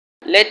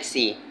Let's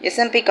see.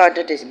 SMP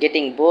content is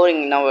getting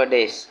boring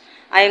nowadays.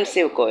 I am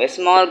Sivko, a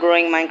small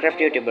growing Minecraft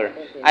YouTuber.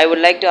 I would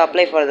like to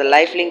apply for the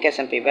Lifelink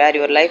SMP where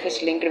your life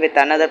is linked with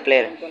another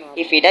player.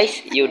 If he dies,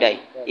 you die.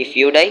 If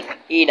you die,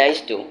 he dies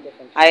too.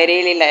 I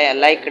really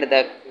liked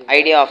the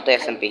idea of the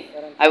SMP.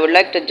 I would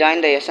like to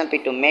join the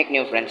SMP to make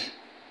new friends.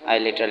 I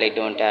literally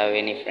don't have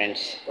any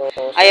friends.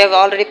 I have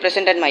already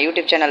presented my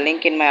YouTube channel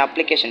link in my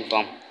application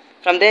form.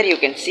 From there you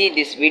can see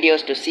these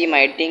videos to see my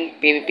editing,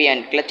 PvP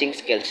and clutching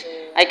skills.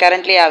 I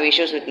currently have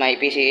issues with my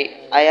PC.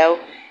 I have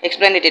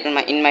explained it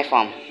in my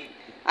form.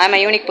 I am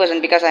a unique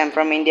person because I am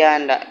from India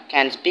and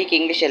can speak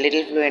English a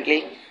little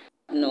fluently.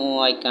 No,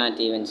 I can't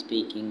even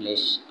speak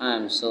English. I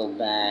am so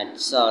bad.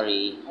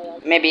 Sorry.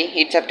 Maybe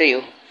it's up to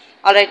you.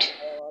 Alright.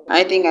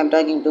 I think I'm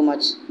talking too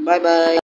much. Bye bye.